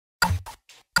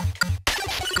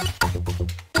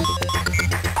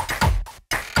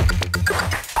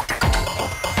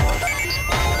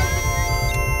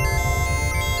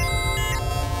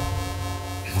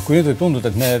kui nüüd võib tunduda,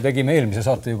 et me tegime eelmise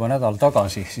saate juba nädal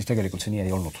tagasi, siis tegelikult see nii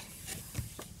ei olnud.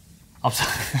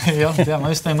 Absoluutselt. Jah, ma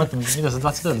just ei mõtle, mida sa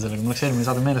tahtsid öelda sellega. Mul läks eelmine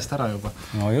saade meelest ära juba.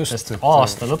 No just. Sest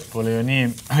aasta lõpp oli ju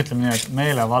nii, ütleme nii, et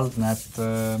meelevaldne,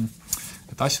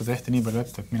 et asju tehti nii palju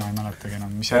ette, et mina ei mäletagi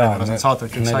enam, mis järjepärased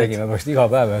saated kõik said. Me tegime pärast iga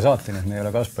päev ja saateni, et me ei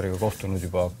ole Kaspariga kohtunud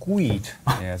juba kuid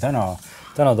ja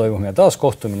täna toimub meie taas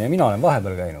kohtumine ja mina olen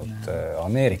vahepeal käinud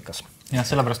Ameerikas. Ja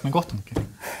sellepärast me kohtunudki.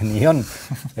 Nii on.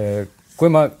 Kui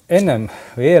ma ennem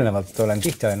või eelnevalt olen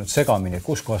tihti ajanud segamini,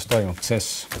 kus kohas toimub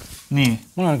CES. Nii.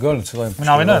 Mul on öelnud, see toimub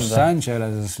Los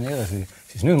Angeleses, nii edasi.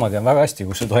 Siis nüüd ma tean väga hästi,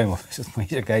 kus see toimub, sest ma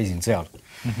ise käisin seal.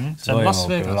 See on Las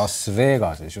Vegas. Las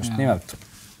Vegases, just nimelt.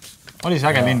 Oli see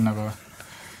äge linn nagu?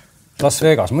 Las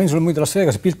Vegas. Ma võin sulle muide Las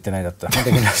Vegase pilti näidata. Ma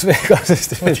tegin Las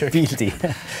Vegasest pildi.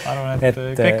 Arvan, et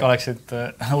kõik oleksid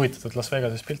huvitatud Las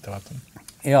Vegases pilte vaatama.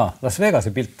 Jaa, Las Vegase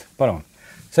pilt, palun.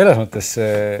 Selles mõttes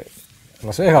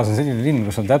Las Vegas on selline linn,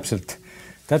 kus on täpselt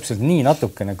nii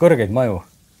natukene kõrgeid maju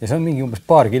ja see on mingi umbes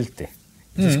paar kilti.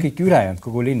 Siis kõik ülejäänud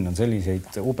kogu linn on selliseid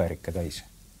uberikke täis.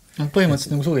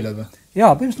 Põhimõtteliselt nagu suvilad või?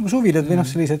 Jaa, põhimõtteliselt nagu suvilad või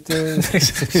sellised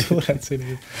suured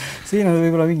sellised. Siin on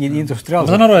võib-olla mingi industriaalsed.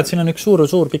 Ma saan aru, et siin on üks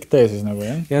suur pikk tee siis nagu,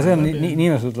 jah? Ja see on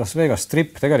niinimetatud Las Vegas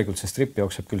strip. Tegelikult see strip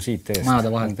jookseb küll siit eest. Majade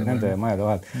vahelt. Nende majade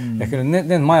vahelt. Ehk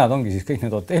need majad ongi siis kõik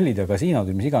need hotellid ja kasiinod,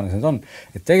 mis iganes need on.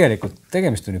 Et tegelikult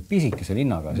tegemist on nüüd pisikese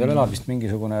linnaga. Seal elab vist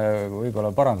mingisugune,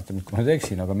 võib-olla parandate, kui ma nüüd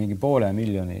eksin, aga mingi 500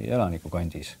 000 elaniku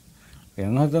kandis. Ja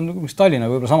ta on mis Tallinna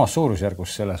võib-olla samas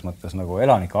suurusjärgus selles mõttes nagu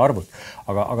elanike arvud.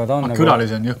 Aga ta on nagu...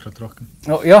 Külalisi on jõhkralt rohkem.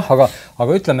 No jah, aga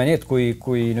ütleme nii, et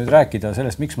kui nüüd rääkida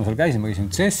sellest, miks ma seal käisin, ma käisin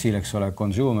CESil, eks ole,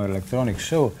 Consumer Electronics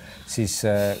Show, siis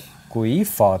kui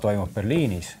IFA toimub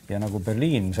Berliinis ja nagu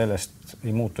Berliin sellest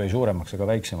ei muutu ei suuremaks ega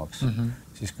väiksemaks,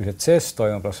 siis kui see CES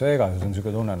toimub Las Vegas, on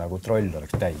niisugune tunne nagu troll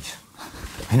oleks täis.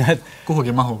 Kuhugi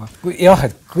mahu või? Jah,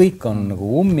 et kõik on nagu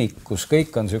ummikus,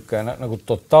 kõik on niisugune nagu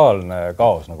totaalne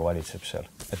kaos nagu valitseb seal.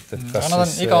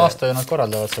 Iga aasta ju nad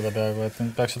korraldavad seda peaaegu, et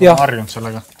nad peaksid olema harjunud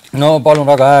sellega. No palun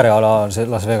väga ääreala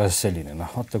Las Vegas selline.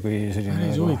 Vaata kui selline...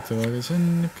 Ei huvitav, aga see on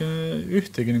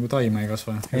ühtegi nagu taima ei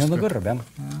kasva. Ei, nad on kõrb, jah.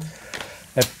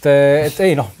 Et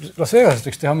ei, Las Vegasest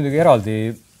võiks teha muidugi eraldi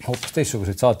hoopis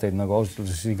teistsuguseid saateid nagu ausalt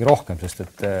isegi rohkem, sest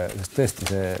tõesti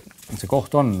see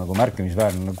koht on nagu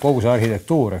märkimisväärne, nagu kogu see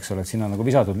arhitektuur, eks ole, et siin on nagu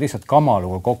visatud lihtsalt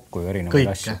kamaluga kokku erinevaid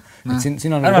asju.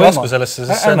 Ärme lasku sellesse,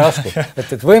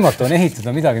 et võimatu on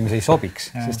ehitada midagi, mis ei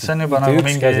sobiks. See on juba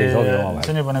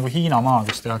nagu Hiina maa,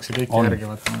 kus tehakse kõiki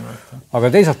järgivat. Aga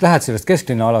teisalt lähed sellest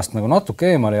kesklinna alast nagu natuke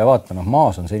eemale ja vaata,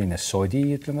 maas on selline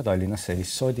sodi, ütleme Tallinnas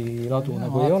sellist sodiladu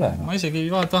nagu ei ole. Ma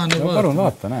isegi tahan nüüd vaadata. Palun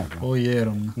vaata, näed. Oi,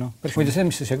 eerum. Muide see,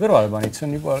 mis sa siia kõrvale panid, see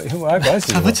on juba äge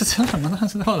asi. Sa võtsid seda, ma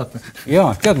tahan seda vaadata.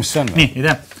 Jaa, tead, mis see on? Nii, ei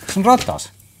tea. See on ratas.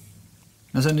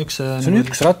 No see on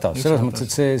üks ratas, selles mõttes,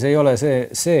 et see ei ole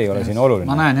siin oluline.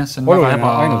 Ma näen, jah, see on väga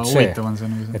ebahuvitav.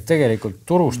 Et tegelikult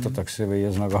turustatakse või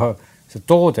see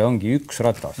toode ongi üks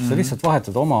ratas. Sa lihtsalt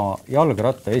vahetad oma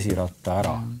jalgratta esiratta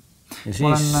ära. Ja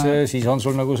siis on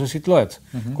sul, nagu sa siit loed,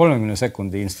 30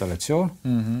 sekundi installatsioon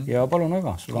ja palun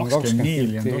väga. 20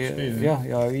 miili ja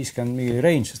 50 miili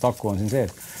range, sest aku on siin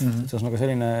sees. See on nagu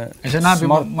selline... See näeb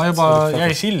juba, ma juba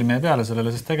jäi silmi peale sellele,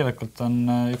 sest tegelikult on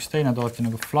üks teine tootja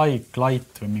nagu Fly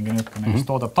Glide või mingi nükene, kes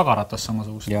toodab tagaratas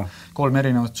samasugust. 3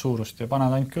 erinevat suurust ja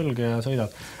paned ainult külge ja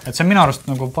sõidad. Et see on minu arust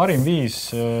nagu parim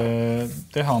viis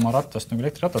teha oma ratast nagu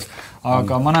elektriratast.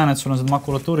 Aga ma näen, et sul on seda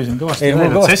makulatuuri siin kõvasti.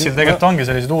 CESil tegelikult ongi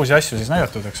sellised uusi asju siis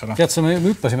näidatud, eks ole. Tead, me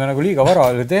hüppasime nagu liiga vara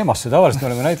teemasse. Tavaliselt me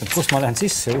oleme näidanud, kust ma lähen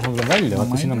sisse ja kus ma tulen välja.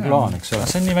 Vaata, siin on plaan, eks ole.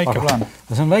 See on nii väike plaan.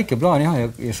 See on väike plaan, jah,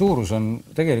 ja suurus on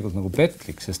tegelikult nagu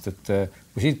petlik, sest et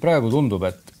kui siit praegu tundub,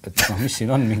 et mis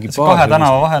siin on mingi paar... Kahe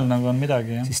tänava vahel nagu on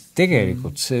midagi, jah. Siis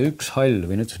tegelikult see üks hall,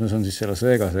 või nüüd, see on siis Las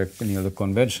Vegase nii-öelda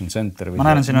convention center. Ma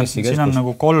näen, siin on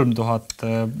nagu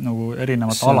 3000 nagu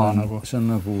erinevat ala nagu. See on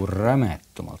nagu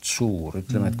rämetumalt suur.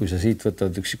 Ütleme, et kui sa siit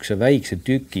võtad üks väikse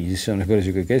tüki, siis see on nagu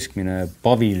keskmine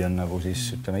paviljon nagu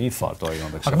siis, ütleme, IFA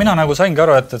toimub. Aga mina nagu saingi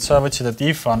aru, et sa võtsid, et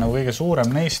IFA on nagu kõige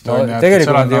suurem neist.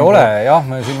 Tegelikult ei ole, jah,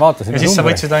 me siin vaatasime ja siis sa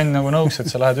võtsid ainult nagu nõuks,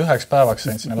 et sa lähed 1 päevaks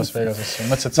sinna Las Vegasesse.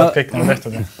 Mõtlesid, et saad kõik nagu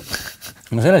tehtud.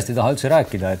 Ma sellest ei taha üldse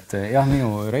rääkida, et jah,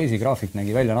 minu reisigraafik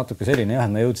nägi välja natuke selline, jah,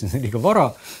 et ma jõudsin liiga vara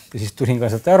ja siis tulin ka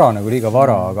sealt ära nagu liiga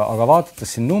vara, aga vaadates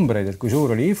siin numbreid, et kui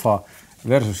suur oli IFA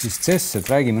versus siis CES, et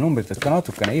räägime numbritest ka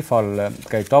natukene. IFA-l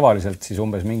käib tavaliselt siis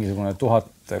umbes mingisugune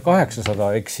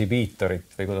 1800 eksibiitorit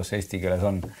või kuidas eesti keeles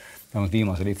on. Vähemalt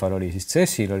viimasel IFA-l oli, siis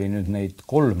CES-il oli nüüd neid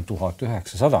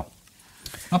 3900.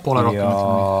 Poole rohkem.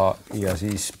 Ja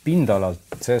siis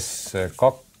pindalalt CES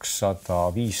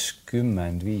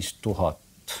 255 000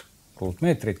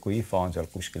 ruutmeetrit, kui IFA on seal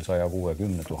kuskil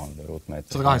 160 000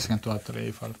 ruutmeetrit. 180 000 oli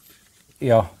IFA-l.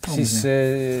 jah, siis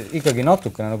ikkagi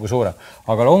natukene nagu suurem.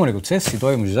 Aga loomulikult CESi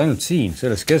toimus siis ainult siin,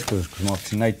 selles keskuses, kus ma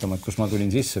hakkasin näitama, et kus ma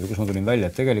tulin sisse või kus ma tulin välja,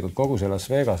 et tegelikult kogu see Las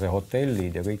Vegase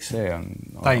hotellid ja kõik see on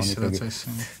täis seda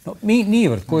CESi. No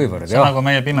niivõrd kuivõrd. See on nagu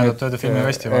meie pimedad tööde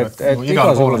filmifestival. Et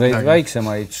igasuguseid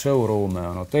väiksemaid showroome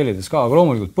on hotellides ka, aga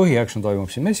loomulikult põhiaction toimub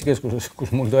siin messikeskuses,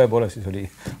 kus mul tõepoolest siis oli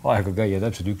aega käia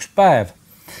täpselt 1 päev.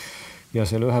 Ja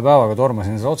selle 1 päevaga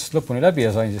tormasin seda otsast lõpuni läbi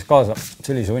ja sain siis kaasa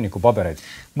sellise hunniku pabereid.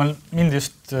 Mind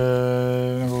just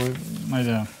nagu, ma ei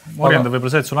tea, morjendab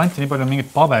võib-olla see, et sul anti nii palju mingid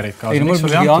paberid kaasa.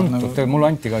 Ei, mul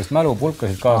anti ka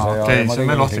mälupulkasid kaasa ja ma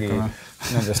tegin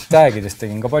nendest tagidest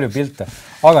tegin ka palju pilte.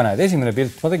 Aga näed, esimene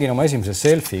pilt, ma tegin oma esimese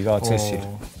selfie ka CESil.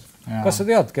 Kas sa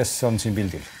tead, kes on siin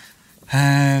pildil?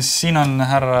 Siin on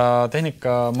härra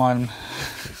Tehnikamaailm.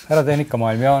 Härra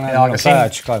Tehnikamaailm ja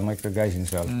badge ka, et ma ikka käisin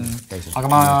seal. Aga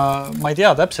ma ei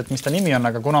tea täpselt, mis ta nimi on,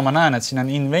 aga kuna ma näen, et siin on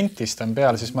Inventist on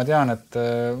peal, siis ma tean, et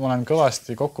ma olen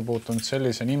kõvasti kokku puutunud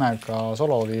sellise nimega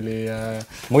Soloviili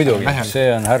muidugi,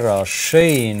 see on härra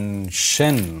Shane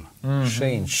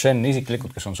Shen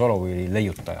isiklikult, kes on Soloviili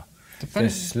leiutaja.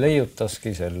 Kes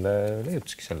leiutaski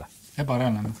selle.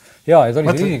 Ebareaalne. Ja ta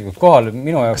oli isiklikult kohal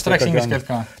minu jaoks. Kas ta rääkis inglise keelt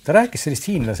ka? Ta rääkis sellist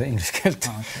hiinlase inglise keelt.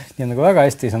 Nii nagu väga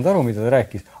hästi ei saanud aru, mida ta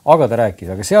rääkis, aga ta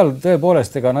rääkis. Aga seal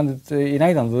tõepoolest, ega nad ei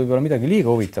näidanud võib-olla midagi liiga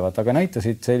huvitavat, aga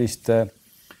näitasid sellist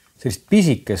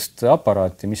pisikest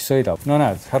aparaati, mis sõidab. No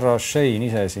näed, härra Shane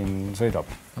ise siin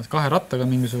sõidab. 2 rattaga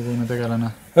mingisugune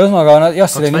tegelane. Ühesõnaga, jah,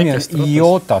 selle nimi on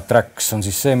IOTA Tracks on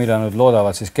siis see, mille nad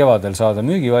loodavad siis kevadel saada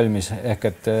müügi valmis. Ehk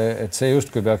et see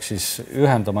justkui peaks siis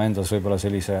ühendama endas võib-olla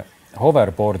sellise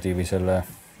hoverboardi või selle,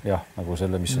 jah, nagu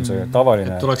selle, mis on see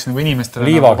tavaline tuleks nagu inimestele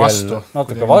liivakell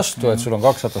natuke vastu, et sul on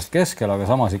 2 ratast keskel, aga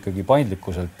samas ikkagi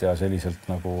paindlikkuselt ja selliselt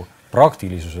nagu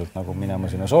praktilisuselt nagu minema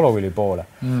sinna Soloviili poole.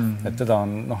 Et teda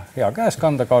on hea käes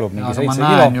kanda, kaalub mingi 7 kilo.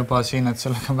 Ma näen juba siin, et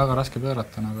sellega on väga raske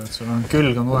pöörata, nagu, et sul on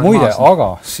külg on kohe muide,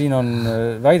 aga siin on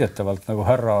väidetavalt nagu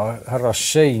härra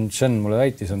Shane Chen mulle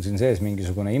väitis, on siin sees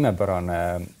mingisugune imepärane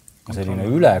selline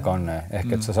ülekanne,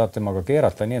 ehk et sa saad temaga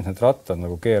keerata nii, et need rattad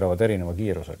nagu keeravad erineva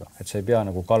kiirusega, et sa ei pea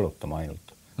nagu kallutama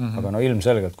ainult. Aga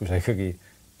ilmselgelt, kui sa ikkagi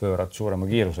pöörad suurema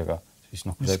kiirusega, siis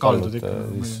kui sa ei kallud,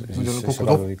 siis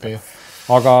kallud ikka.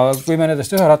 Aga kui me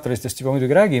nendest üherattalistest juba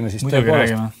muidugi räägime, siis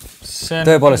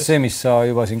tõepoolest see, mis sa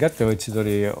juba siin kätte võtsid,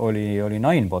 oli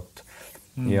Ninebot.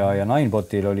 Ja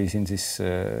Ninebotil oli siin siis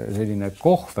selline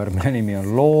kohver, mille nimi on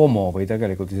Loomo või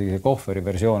tegelikult isegi see kohveri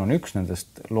versioon on üks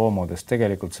nendest loomodest.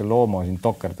 Tegelikult see Loomo siin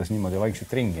tokerdas niimoodi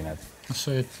vaikselt ringi need. Kas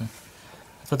sa ütle?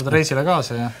 Võtad reisile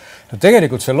kaasa ja? No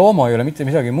tegelikult see Loomo ei ole mitte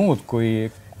midagi muud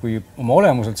kui oma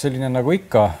olemuselt selline nagu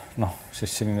ikka,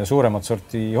 siis selline suuremat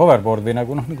sorti hoverboard või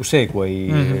nagu Segway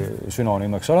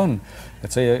sünonüümaks on,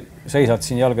 et sa seisad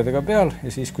siin jalgadega peal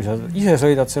ja siis, kui sa ise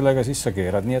sõidad sellega, siis sa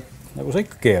keerad, nii et nagu sa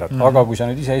ikka keerad. Aga kui sa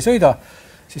nüüd ise ei sõida,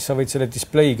 siis sa võid selle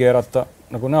display keerata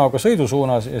nagu näoga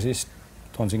sõidusuunas ja siis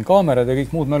on siin kaamerad ja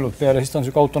kõik muud möllud peale, siis ta on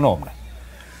siuke autonoomne.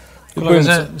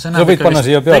 See näeb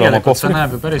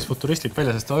ju päris futuristlik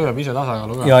välja, sest ta hoiab ise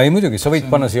tasakaalu ka. Ja ei muidugi, sa võid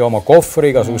panna siia oma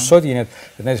kohvri, igasugust sodi, et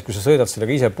näiteks kui sa sõidad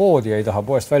sellega ise poodi ja ei taha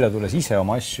poest välja tulles ise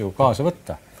oma asju kaasa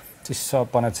võtta, siis sa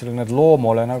paned selle need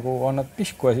Loomole nagu annad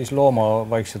pihku ja siis Looma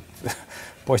vaikselt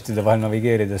postide vahel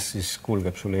navigeerides siis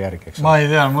kulgeb sulle järgi, eks. Ma ei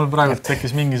tea, mul praegu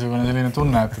tekkis mingisugune selline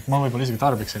tunne, et ma võib-olla isegi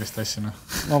tarbiks sellist asja.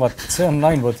 No vaat, see on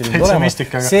Ninebotil olemas.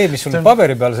 See, mis sul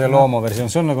paberi peal see Looma versioon,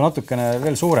 see on nagu natukene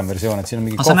veel suurem versioon, et siin on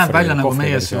mingi kohveri. See näeb välja nagu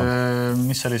meie,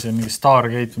 mis oli see mingi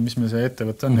Stargate või mis meil see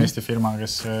ettevõte on, Eesti firma,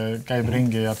 kes käib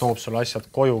ringi ja toob sulle asjad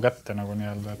koju kätte nagu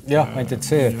nii-öelda. Jah, et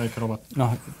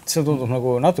see tundub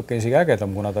nagu natuke isegi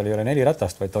ägedam, kuna tal ei ole 4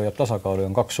 ratast, vaid ta hoiab tasakaalu ja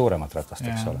on 2 suuremat ratast,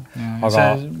 eks ole.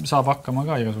 See saab hakkama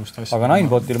aga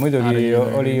Ninebotil muidugi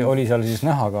oli seal siis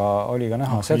näha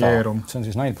seda, see on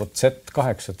siis Ninebot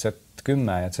Z8, Z10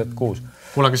 ja Z6.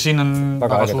 Kuule, aga siin on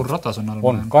väga suur ratas on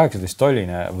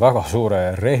 18-tolline, väga suure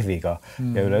rehviga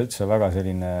ja üleüldse väga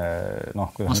selline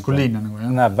maskuliinne nagu,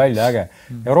 jah. Näeb välja äge.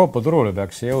 Euroopa turule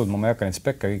peaks jõudma, ma ei hakka neid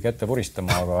spekke kõik ette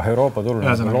puristama, aga Euroopa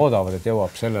turule loodavad, et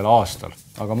jõuab sellel aastal.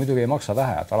 Aga muidugi ei maksa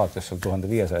vähe, et alates seal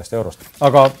 1500 eurost.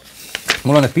 Aga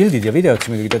mul on need pildid ja videod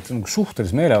muidugi teete nagu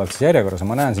suhtelis meelevaldses järjekorras ja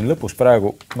ma näen siin lõpus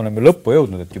praegu, ma olen lõppu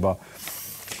jõudnud, et juba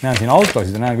näen siin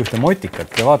autosid ja näen ühte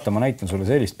motikat ja vaata, ma näitan sulle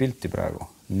sellist pilti praegu.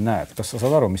 Näed, kas sa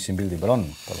saad aru, mis siin pildi peal on?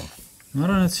 Palun. Ma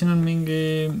arvan, et siin on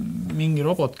mingi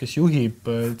robot, kes juhib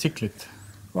tsiklit.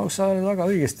 Sa oled väga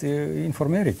õigesti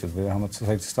informeeritud või vähemalt sa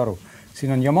said sellest aru.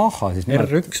 Siin on Yamaha.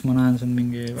 R1 ma näen, see on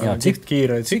mingi väga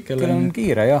kiire tsikkel. On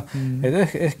kiire, jah.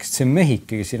 Ehk see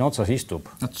mehiki, kes siin otsas istub.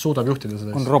 Nad suudab juhtida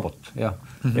seda. On robot, jah.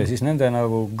 Ja siis nende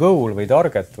nagu goal või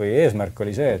target või eesmärk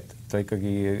oli see, ta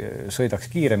ikkagi sõidaks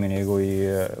kiiremini kui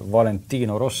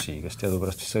Valentino Rossi, kes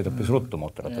teadupärast sõidab pis ruttu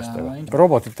mootorratastega.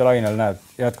 Robotite lainel näed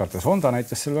jätkates. Honda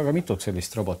näitas seal väga mitut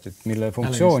sellist robotit, mille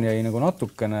funktsioon jäi nagu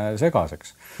natukene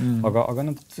segaseks. Aga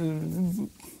nad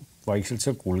vaikselt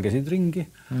seal kulgesid ringi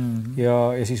ja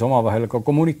siis omavahel ka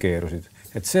kommunikeerusid.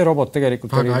 Et see robot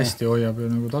tegelikult väga hästi hoiab ju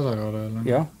nagu tasakaalu jälle.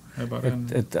 Jah.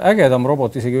 Et ägedam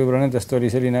robot isegi võib-olla nendest oli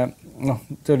selline,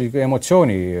 see oli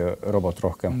emotsioonirobot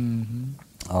rohkem.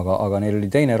 Aga neil oli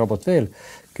teine robot veel,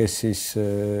 kes siis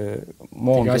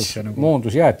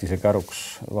moondus jäätise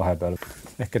käruks vahepeal.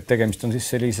 Ehk et tegemist on siis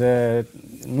sellise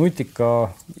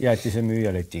nutika jäätise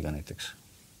müüja letiga näiteks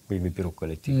või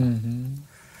piruka letiga.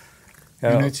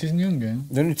 Ja nüüd siis nii ongi.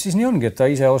 Ja nüüd siis nii ongi, et ta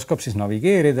ise oskab siis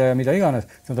navigeerida ja mida iganes.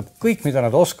 Kõik, mida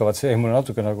nad oskavad, see mulle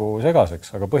natuke nagu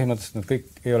segaseks, aga põhimõtteliselt nad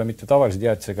kõik ei ole mitte tavalised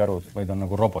jäätisekärud, vaid on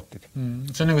nagu robotid.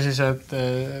 See on nagu siis, et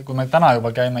kui me täna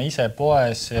juba käime ise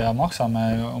poes ja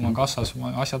maksame oma kassas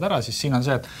asjad ära, siis siin on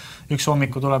see, et üks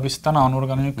hommiku tuleb vist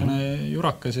tänanurga niisugune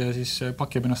jurakas ja siis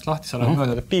pakib ennast lahti, sa oled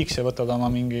mööda piiks ja võtad oma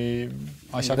mingi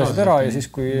asja ära ja siis,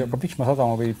 kui hakkab vihma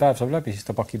sadama või päev saab läbi, siis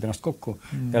ta pakib ennast kokku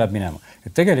ja läheb minema.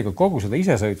 Et tegelikult kogu seda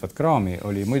isesõitvat kraami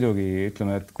oli muidugi,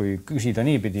 ütleme, et kui küsida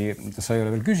niipidi, sa ei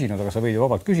ole veel küsinud, aga sa võid ju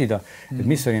vabalt küsida, et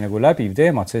mis oli nagu läbiv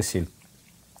teema CESil,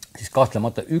 siis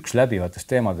kahtlemata üks läbivatest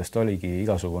teemadest oligi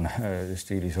igasugune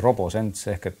stiilis robosents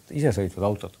ehk et isesõitvad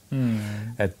autod.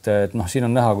 Et siin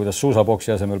on näha, kuidas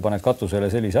suusaboksi asemel paned katusele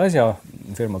sellise asja,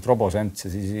 firmalt robosents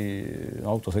ja siis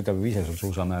auto sõidab ise sul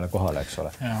suusamäele kohale, eks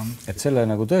ole. Et selle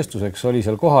nagu tõestuseks oli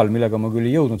seal kohal, millega ma küll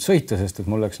ei jõudnud sõita, sest et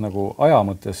mul läks nagu aja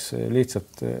mõttes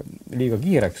lihtsalt liiga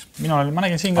kiireks. Ma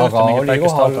nägin siin ka ühte mingit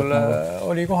väikest autot.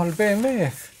 Oli kohal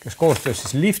BMW, kes koostöös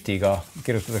siis liftiga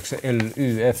kirjutatakse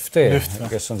LÜFT,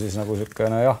 kes on siis nagu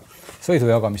selline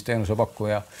sõidujagamisteenuse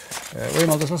pakkuja,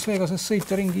 võimaldas Las Vegases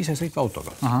sõita ringi ise sõitva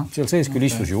autoga. Seal sees küll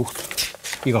istus juht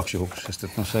igaks juhuks, sest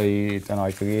et sai täna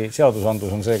ikkagi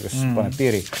seadusandlus on see, kes paneb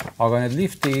piiri. Aga need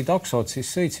lifti taksod siis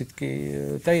sõitsidki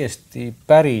täiesti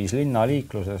päris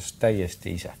linnaliikluses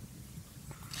täiesti ise.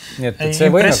 Nii et see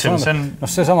võimeks on,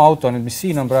 see sama auto, mis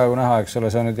siin on praegu näha, eks ole,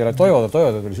 see on nüüd jälle Toyota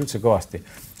tuli üldse kõvasti.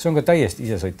 See on ka täiesti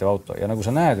isesõitev auto ja nagu sa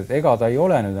näed, et ega ta ei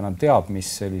ole nüüd enam teab, mis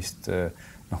sellist,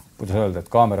 kuidas öelda, et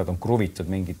kaamerad on kruvitud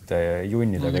mingite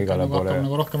junnidega igale poole.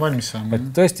 Nagu rohkem valmis saama. Et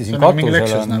tõesti siin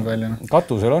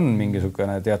katusel on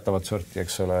mingisugune teatavat sorti,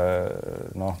 eks ole,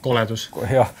 koledus.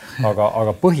 Jah,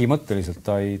 aga põhimõtteliselt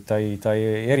ta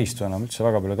ei eristu enam üldse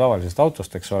väga palju tavalisest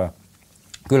autost, eks ole.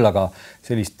 Küll aga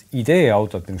sellist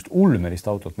ideeautot, ulmelist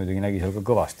autot muidugi nägi seal ka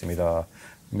kõvasti,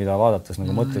 mida vaadates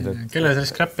nagu mõtled, et... Kelle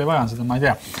sellist kräppi vaja on, seda ma ei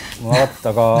tea.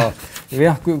 Aga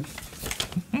jah,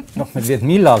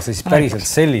 millal sa siis päriselt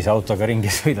sellise autoga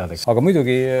ringi sõidad, eks. Aga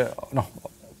muidugi,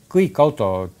 kõik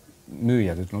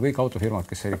automüüjad, kõik autofirmad,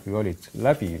 kes ikkagi olid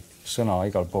läbi sõna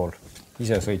igal pool,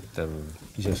 isesõitev.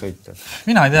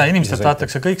 Mina ei tea, inimesed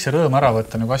tahetakse kõik see rõõm ära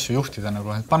võtta nagu asju juhtida,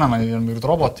 et paneme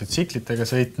robotid tsiklitega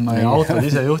sõitma ja autod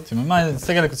ise juhtima.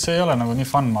 Tegelikult see ei ole nagu nii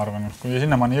fun, ma arvan. Kui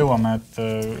sinnamaani jõuame,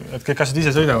 et kõik asjad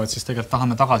ise sõidavad, siis tegelikult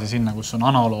tahame tagasi sinna, kus on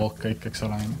analoog kõik, eks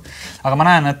ole. Aga ma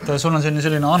näen, et sul on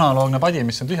selline analoogne padi,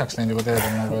 mis on tühjaks läinud juba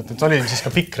teedel, et oli siis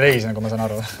ka pikk reis, nagu ma saan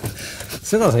aru.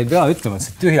 Seda sa ei pea ütlema, et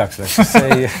see tühjaks läks.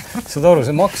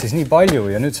 See maksis nii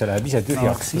palju ja nüüd see läheb ise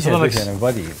tühjaks, ise tühjene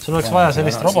padi. Sul oleks vaja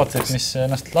sellist robotit, mis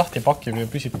ennast lahti pakib ja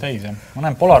püsib täis. Ma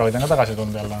näen, Polaroid on ka tagasi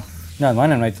tulnud jälle. Näed, ma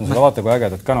ennem näitan sulle, vaata kui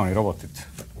ägedat Canoni robotit.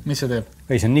 Mis see teeb?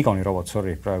 Ei, see on Nikoni robot,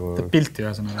 sorry, praegu... Teeb pilti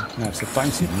ühesõnaga. Näed, see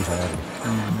tantsib ise järgi.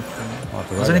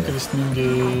 See on ikka vist mingi...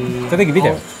 Ta tegi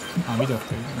videot.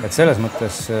 Videot. Et selles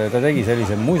mõttes ta tegi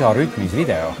sellise musarütmis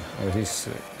video ja siis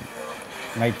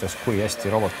näitas, kui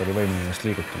hästi robot oli võimeline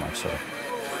liigutama, eks ole.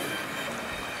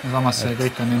 Samas see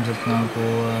kõik on ilmselt nagu,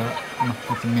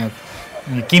 ütleme nii,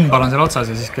 et kimbal on seal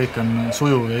otsas ja siis kõik on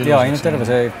sujuv ja ilus. Jaa, ainult terve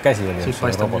see käsi oli. Siit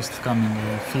paistab vist ka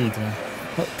mingi feed või?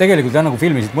 Tegelikult jah, nagu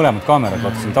filmisid mõlemad kaamerad,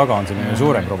 vaata siin taga on selline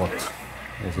suurem robot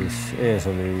ja siis ees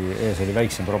oli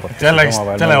väiksem robot. Jällegi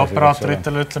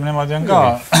teleoperaatoritele, ütleme niimoodi, on ka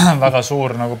väga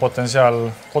suur nagu potentsiaal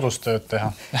kodustööd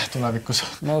teha tulevikus.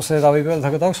 No seda võib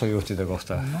öelda ka taksojuhtide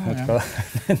kohta.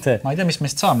 Ma ei tea, mis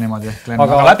meist saab niimoodi.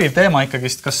 Aga läbiv teema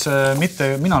ikkagist, kas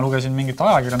mitte, mina lugesin mingit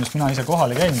ajakirjandust, mina ise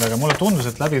kohal ei käinud, aga mulle tundus,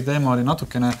 et läbiv teema oli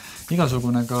natukene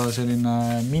igasugune ka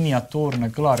selline miniatuurne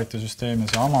kõlarite süsteem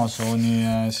ja see Amazoni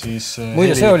siis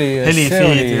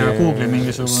helifeed ja Google'i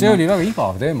mingisugune. See oli väga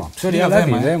igav teema. See oli läbiv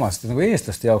teema, sest nagu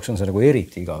eestlaste jaoks on see nagu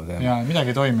eriti igav teema. Ja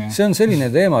midagi ei toimi. See on selline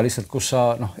teema lihtsalt, kus sa,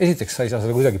 esiteks sa ei saa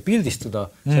seda kuidagi pildistuda,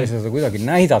 sa ei saa seda kuidagi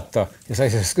näidata ja sa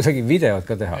ei saa seda kuidagi videot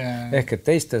ka teha. Ehk et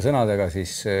teiste sõnadega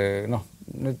siis,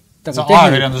 nüüd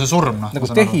ajakirjanduse surm. Nagu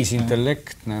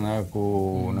tehisintellektne,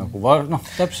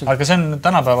 täpselt. Aga see on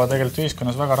tänapäeva tegelikult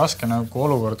ühiskonnas väga raske nagu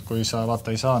olukord, kui sa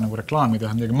ei saa nagu reklaami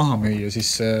teha, midagi maha müüa,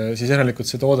 siis järelikult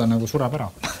see toode nagu sureb ära.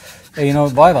 Ei,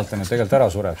 vaevalt on, et tegelikult ära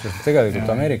sureb, sest tegelikult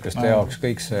ameeriklaste jaoks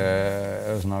kõik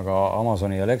see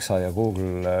Amazoni Alexa ja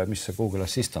Google, mis see Google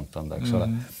Assistant on, eks ole.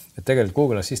 Et tegelikult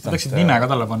Google Assistant võiksid nime ka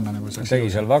talle panna nagu tegi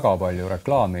seal väga palju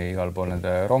reklaami igal pool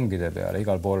nende rongide peale,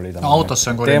 igal pool oli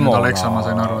autosse on kui Alexa, ma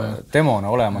sain aru.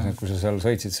 Demona olemas, et kui sa seal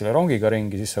sõitsid selle rongiga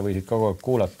ringi, siis sa võisid kogu aeg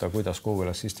kuulata, kuidas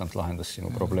Google Assistant lahendas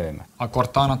sinu probleeme. Aga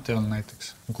Cortanat ei olnud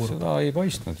näiteks? Seda ei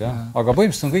paistnud, jah. Aga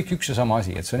põhimõtteliselt on kõik üks ja sama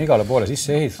asi, et see on igale poole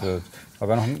sisse ehitatud.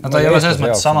 Aga ta ei ole selles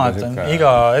mõttes sama, et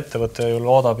iga ettevõte ju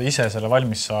loodab ise selle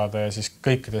valmis saada ja siis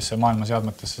kõikidesse maailma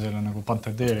seadmetesse selle nagu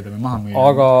patenteerida või maha müüa.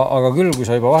 Aga küll, kui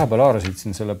sa juba vahepeal haarasid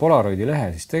siin selle Polaroidi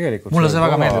lehe, siis tegelikult mulle see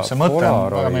väga meeldib, see mõte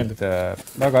on väga meeldib.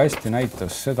 Väga hästi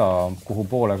näitas seda, kuhu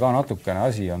poole ka natukene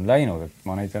asi on läinud, et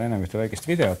ma näitan ennem ühte väikest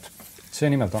videot. See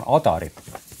nimelt on Adari.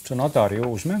 See on Adari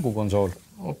uus mängukonsool.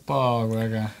 Opa, kui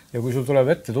äge. Ja kui sul tuleb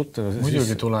ette tuttava,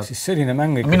 siis selline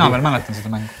mäng ikkagi... Mina veel mäletan seda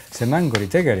mängu. See mäng oli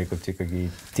tegelikult ikkagi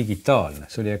digitaalne,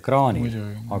 see oli ekraanil,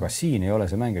 aga siin ei ole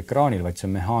see mäng ekraanil, vaid see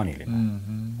on mehaaniline,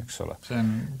 eks ole.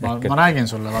 Ma räägin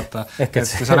sulle, vaata, et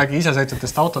kui sa räägi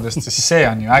isesõitvatest autodest, siis see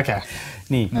on ju äge.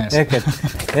 Nii,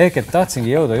 ehk et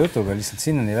tahtsingi jõuda jutuga lihtsalt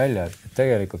sinnani välja, et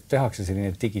tegelikult tehakse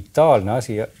selline digitaalne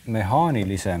asi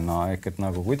mehaanilisena, ehk et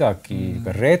nagu kuidagi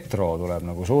retro tuleb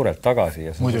nagu suurelt tagasi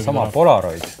ja see sama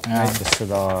Polaroid näitas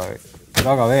seda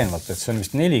väga veenvalt, et see on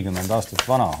vist 40 aastat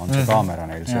vana, on see kaamera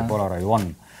neil, see Polaroid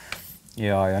One.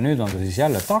 Ja nüüd on ta siis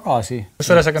jälle tagasi.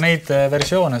 Kusjuures aga neid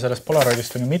versioone sellest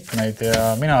Polaroidist on ju mitmeid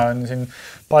ja mina olen siin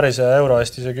paarisaja euro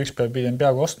eest isegi üks päev pidin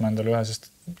peaaegu ostma endale ühe,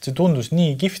 sest see tundus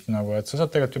nii kihvt nagu, et sa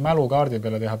saad tegelikult ju mälukaardi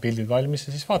peale teha pildid valmis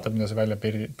ja siis vaatad, mida sa välja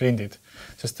prindid.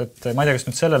 Sest et ma ei tea, kas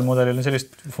nüüd sellel mudelil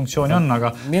sellist funktsiooni on, aga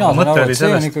mina saan aru, et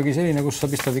see on ikkagi selline, kus sa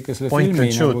pistad ikka selle filmi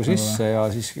nagu sisse ja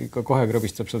siis ikka kohe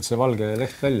krõbistab sealt see valge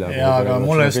leht välja. Ja, aga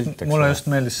mulle just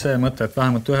meeldis see mõte, et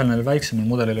vähemalt ühel neil väiksemal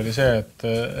mudelil oli see,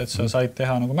 et sa said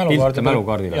teha nagu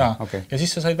mälukaardile. Ja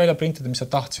siis sa said välja printida, mis sa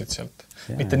tahtsid sealt.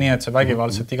 Mitte nii, et sa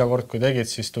vägivaldselt iga kord, kui tegid,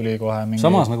 siis tuli kohe mingi...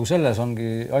 Samas nagu selles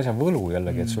ongi asja võlu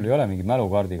jällegi, et sul ei ole mingi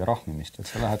mälukaardiga rahmimist, et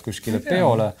sa lähed kuskile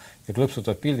peole ja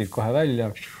klõpsutad pildid kohe välja,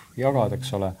 jagad,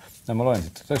 eks ole. Ja ma loen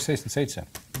siit,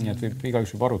 1977. Nii et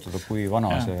igaüks võib arutada, kui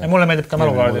vana see... Mulle meeldib ka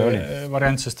mälukaardi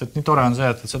variant, sest et nii tore on see,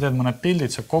 et sa teed mõned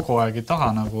pildid, sa kogu aeg ei taha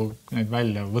nagu neid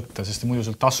välja võtta, sest muidu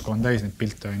sul tasku on täis neid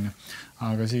pilte, on ju.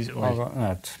 Aga siis... Aga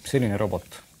näed, selline robot.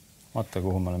 Vaata,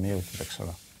 kuhu me oleme jõutud, eks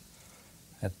ole.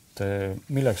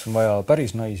 Milleks on vaja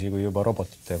päris naisi, kui juba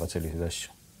robotid teevad selliseid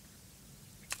asju.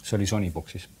 See oli Sony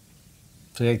Boxis.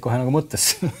 See jäid kohe nagu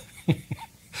mõttesse.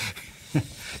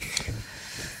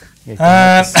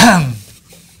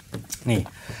 Nii,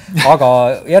 aga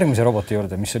järgmise roboti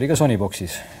juurde, mis oli ka Sony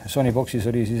Boxis. Sony Boxis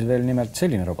oli siis veel nimelt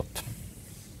selline robot.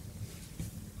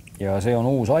 Ja see on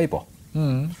uus Aibo.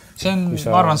 See on,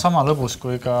 ma arvan, sama lõbus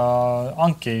kui ka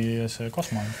Anki see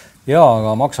Kosmo. Jaa,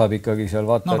 aga maksab ikkagi seal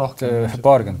vaata, et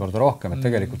paarkümmend korda rohkem, et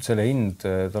tegelikult selle hind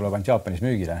tuleb ainult Jaapanis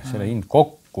müügile. Selle hind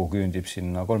kokku küündib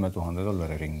sinna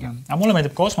 $3000 ringi. Aga mulle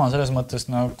meeldib Kosmo selles mõttes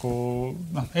nagu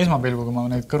esmapilgu, kui ma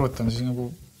neid kõrvutan, siis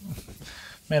nagu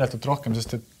meeletult rohkem,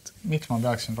 sest et miks ma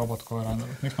peaksin robotkoera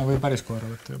endale? Miks ma või päris koera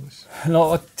võtta juba siis? No,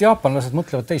 jaapanlased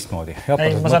mõtlevad teistmoodi.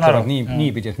 Jaapanlased mõtlevad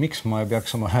niipidi, et miks ma ei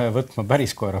peaks oma võtma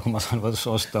päris koera, kui ma saan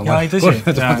osta oma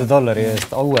 $3000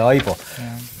 eest uue Aibo.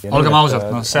 Olgem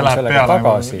ausalt, see läheb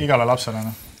peale igale lapsele.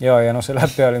 Ja see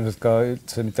läheb peale ilmselt ka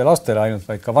üldse mitte lastele ainult,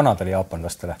 vaid ka vanadele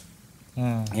jaapanlastele.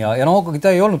 Ja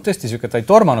ta ei olnud tõesti siuke, ta ei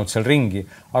tormanud seal ringi,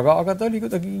 aga ta oli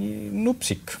kuidagi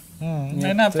nupsik.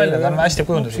 Näeb välja, ta on hästi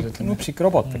kujundusid. Nupsik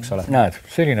robot, eks ole. Näed,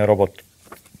 selline robot.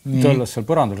 Tõllas seal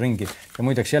põrandul ringi ja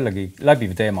muideks jällegi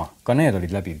läbiv teema. Ka need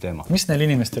olid läbiv teema. Mis neil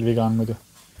inimestel viga on muidu?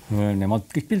 Nemad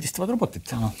kõik pildistavad robotit.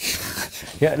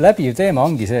 Ja läbiv teema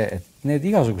ongi see, et need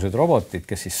igasugused robotid,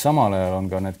 kes siis samal ajal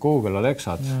on ka need Google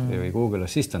Alexad või Google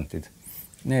Assistantid,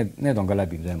 need on ka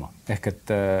läbiv teema. Ehk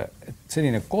et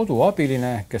selline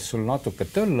koduabiline, kes sul natuke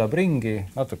tõllab ringi,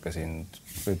 natuke sind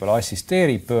võib-olla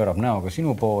assisteerib, pöörab näoga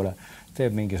sinu poole,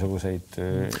 teeb mingisuguseid...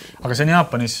 Aga see on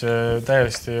Jaapanis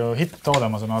täiesti ju hitt-toode,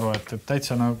 ma saan aru, et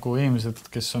täitsa nagu inimesed,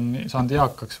 kes on saanud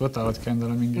eakaks, võtavadki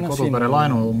endale mingi kodupere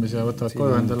laenu umbis ja võtavad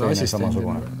koju endale assistendi.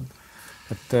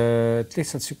 Et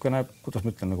lihtsalt niisugune, kuidas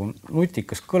ma ütlen, nagu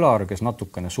nutikas kõlar, kes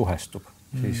natukene suhestub.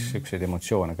 Siis ükseid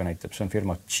emotsioone ka näitab. See on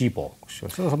firma Chibo,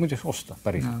 kusjuures seda saab muidugi osta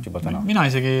päris juba täna. Mina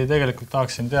isegi tegelikult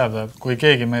tahaksin teada, kui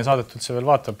keegi meie saadet üldse veel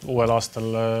vaatab uuel aastal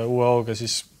uue hooga,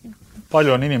 siis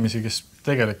palju on inimesi, kes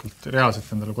tegelikult reaalselt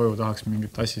endale koju tahaks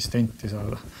mingit assistenti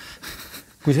saada.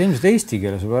 kui see ilmselt eesti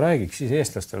keeles juba räägiks, siis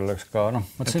eestlastel oleks ka,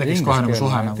 tekiks kohe nagu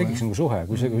suhe. Tekiks nagu suhe.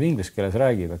 Kui see inglise keeles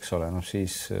räägib, eks ole,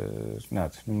 siis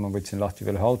näed, nüüd ma võtsin lahti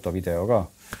veel ühe autovideo ka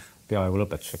peaaegu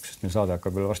lõpetuseks, sest meil saade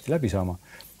hakkab veel varsti läbi saama.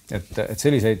 Et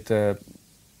selliseid,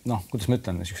 kuidas ma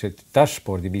ütlen, selliseid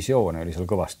dashboardi visioone oli seal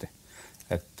kõvasti.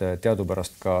 Et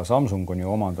teadupärast ka Samsung on ju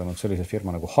omandanud sellise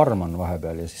firma nagu Harman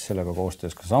vahepeal ja siis sellega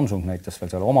koostöös ka Samsung näitas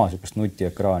veel seal oma sükest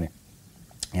nutiekraani.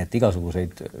 Et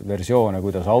igasuguseid versioone,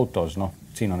 kuidas autos,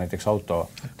 siin on näiteks auto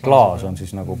klaas on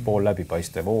siis nagu pool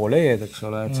läbipaistev OLED, eks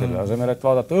ole, et selle asemel, et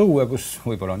vaadata õue, kus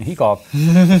võib-olla on higav,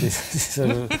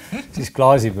 siis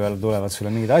klaasi peal tulevad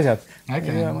sulle mingid asjad. Ja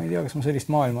ma ei tea, kas ma sellist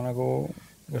maailma nagu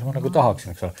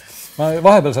tahaksin, eks ole.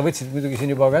 Vahepeal sa võtsid muidugi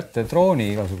siin juba kätte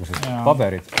drooni igasugused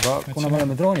paberid, aga kuna me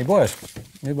oleme droonipoes,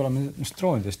 võib-olla me mis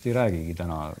droonidest ei räägigi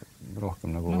täna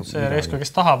rohkem nagu... see Reisko,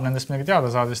 kes tahab nendest midagi teada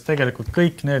saada, siis tegelikult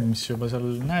kõik need, mis juba seal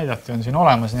näidati, on siin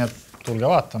olemas, nii et tulge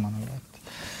vaatama.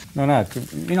 No näed,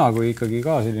 mina kui ikkagi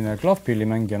ka selline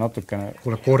klahvpillimängija natukene...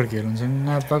 Kuule, korgil on siin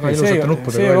näeb väga ilusate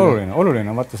nuppudega. See on oluline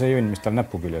on vaata see jõnn, mis tal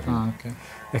näpu küljes on.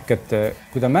 Ehk et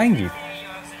kui ta mängib,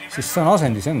 siis see on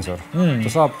asendisensor. Ta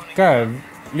saab käe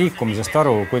liikumisest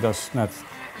aru, kuidas näed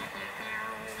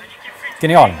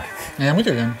geniaalne. Ja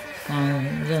muidugi on.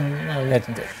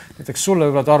 Näiteks sulle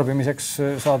võib-olla tarbimiseks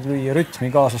saad lüüa rütmi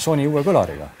kaasa Sony uue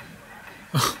kõlariga.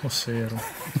 See ei ole.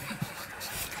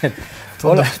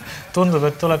 Tundub,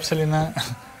 et tuleb selline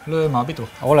löömapidu.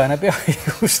 Oleneb jah,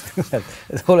 just nimelt.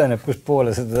 Et oleneb, kus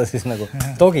poole seda siis nagu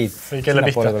togid.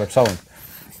 Sinna poole tuleb sound.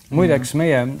 Muideks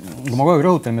meie, kui ma kogu aeg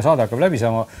rõhutan, me saade hakkab läbi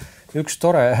saama, üks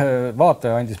tore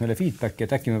vaataja andis meile feedbacki,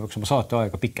 et äkki me peaks oma saate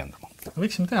aega pikendama.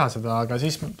 Võiksime teha seda, aga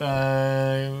siis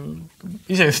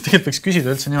ise tegelikult võiks küsida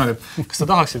üldse niimoodi, et kas te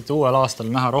tahaksite uuel aastal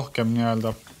näha rohkem nii-öelda,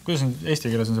 kuidas on eesti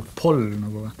keeles on see poll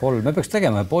nagu või? Poll, me peaks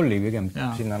tegema polli pigem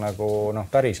sinna nagu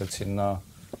päriselt sinna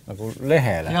nagu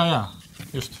lehele. Ja,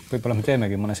 just. Võib-olla me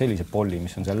teemegi mõne sellise polli,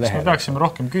 mis on seal lehele. Me peaksime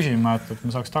rohkem küsima, et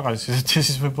me saaks tagasi ja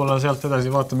siis võib-olla sealt edasi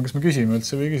vaatame, kas me küsime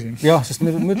üldse või küsime. Jah, sest me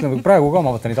ütleme, praegu ka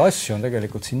ma vaatan, neid asju on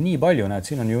tegelikult siin nii palju, näed,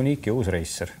 siin on unique ja uus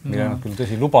Racer, mille nad küll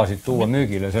tõsi lubasid tuua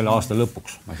müügile selle aasta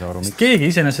lõpuks. Ma ei saa aru, keegi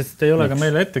iseenesest ei ole ka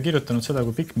meile ette kirjutanud seda,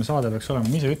 kui pikk me saade peaks olema.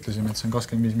 Me ise ütlesime, et see on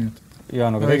 25 minutit. Ja,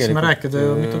 no,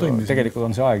 tegelikult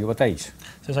on see aeg juba täis.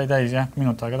 See sai täis, jah,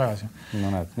 minut aega tagasi. No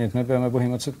näed, nii et me peame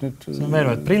põhimõtteliselt nüüd... See on veel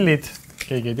prillid,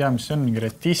 keegi ei tea, mis see on, mingi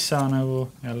retissa nagu,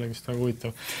 jällegi seda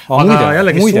huvitav. Aga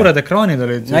jällegi suured ekraanid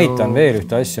olid näitan veel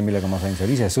ühte asja, millega ma sain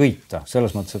seal ise sõita.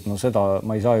 Selles mõttes, et seda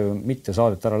ma ei saa ju mitte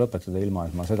saadet ära lõpetada ilma,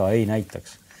 et ma seda ei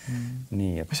näitaks.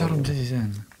 Nii, et... Mis arvab, mis asi see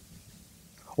on?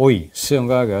 Oi, see on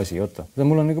ka äge asi, oota.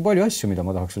 Mul on nagu palju asju, mida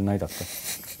ma tahaks veel näidata.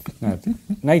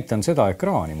 Näitan seda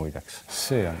ekraani muideks.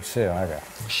 See on äge.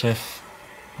 Šef.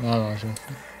 Väga šef.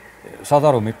 Saad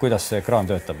aru, kuidas see ekraan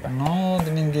töötab? No,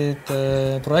 mingid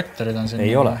projektorid on siin.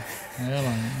 Ei ole.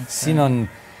 Siin on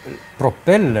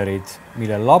propellerid,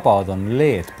 mille labad on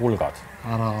LED-pulgad.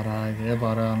 Ära räägi,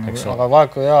 ebareaalne. Aga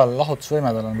vaegu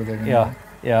lahutusvõimedel on kuidagi.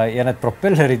 Ja need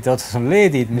propellerite otsas on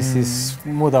LED-id, mis siis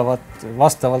muudavad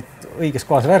vastavalt õiges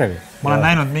kohas värvi. Ma olen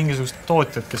näinud mingisugust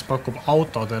tootjat, kes pakub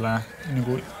autodele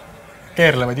nagu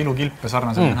keerlevaid ilukilpe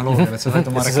sarnase tehnoloogial, et sa võid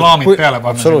oma reklaamid peale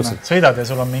panna. Sõidad ja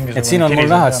sul on mingisugune... Et siin on mul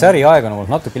näha, et säri aeg on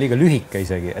natuke liiga lühike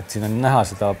isegi, et siin on näha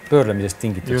seda pöörlemisest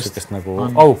tingitud sükest nagu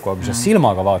auku, aga kui sa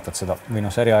silmaga vaatad seda, või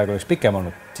säri aeg oleks pikem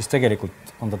olnud, siis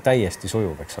tegelikult on ta täiesti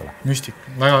sujuv, eks ole. Müstik.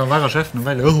 Väga šefne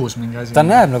välja, õhus mingi asi. Ta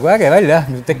näeb nagu äge välja,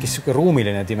 tekkis siuke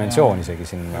ruumiline dimensioon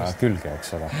isegi sinna külge,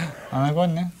 eks ole. Nagu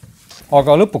on, jah.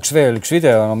 Aga lõpuks veel üks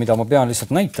video, mida ma pean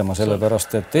lihtsalt näitama,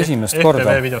 sellepärast, et esimest korda...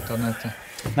 FTV videot on näete.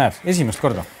 Näed, esimest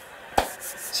korda.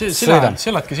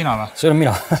 Sõeladki sina või? See olen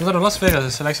mina. Sa taru Las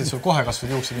Vegasesse läksid, sul kohe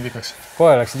kasvad juuksed nii pikaks?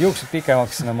 Kohe läksid juuksed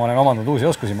pikemaks, ma olen omandanud uusi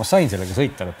oskusi, ma sain sellega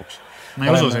sõita lõpuks. Ma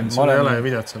ei usu sind, sul ei ole ju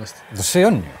videot sellest. See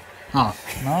on ju.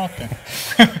 No okei.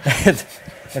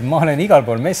 Et ma olen igal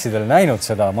pool messidel näinud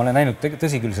seda, ma olen näinud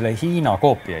tõsi küll selle Hiina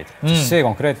koopiaid. See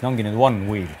konkreetne ongi nüüd One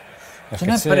Wheel. See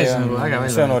näeb päris nagu äge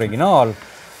välja. See on originaal.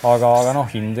 Aga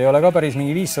hind ei ole ka päris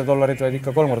mingi $500, vaid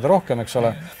ikka 3 korda rohkem, eks ole.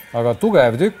 Aga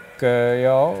tugev tükk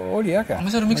ja oli äge. Ma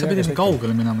ei saa aru, miks sa pidid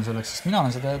kaugele minema selleks, sest mina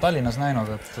olen seda Tallinnas näinud,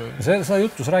 et... Sa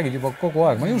jutus räägid juba kogu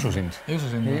aeg, ma ei usu sind. Ei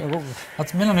usu sind.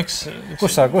 Meil on üks...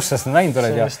 Kus sa seda näinud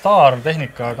oled? Staar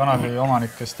Tehnika kanali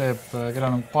omanik, kes teeb,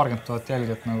 kellel on 40 000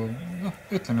 jälgijat nagu...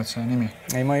 Ütle nüüd see nimi.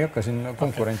 Ei, ma ei hakka siin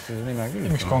konkurentide nime küll.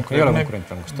 Miks konkurent? Ei ole konkurent,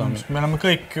 kas ta on? Me oleme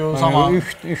kõik ju sama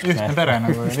ühtne pere,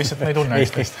 lihtsalt me ei tunne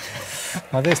üksteist.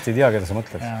 Ma tõesti ei tea, keda sa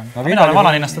mõtled. Mina olen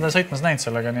vanalinnast teda sõitmas näinud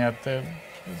sellega, nii et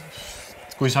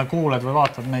kui sa kuuled või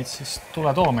vaatad meid, siis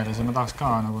tule too meile, siis me tahaks ka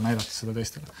nagu näidata seda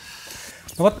teistele.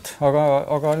 No võt,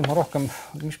 aga nüüd ma rohkem,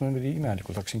 mis ma nüüd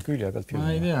imelikult hakkasin külje pealt ma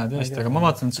ei tea tõesti, aga ma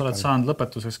vaatan, et sa oled saanud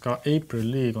lõpetuseks ka April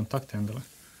Lee kontakti endale.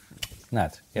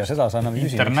 Näed, ja seda sa enam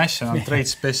küsin. International Trade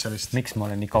Specialist. Miks ma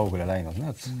olen nii kaugele läinud?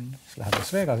 Näed, lähed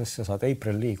Las Vegasesse, saad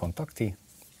April Lee kontakti,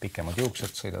 pikemad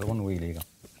juuksed, sõidad one-wheeliga.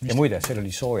 Ja muide, seal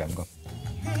oli soojem ka.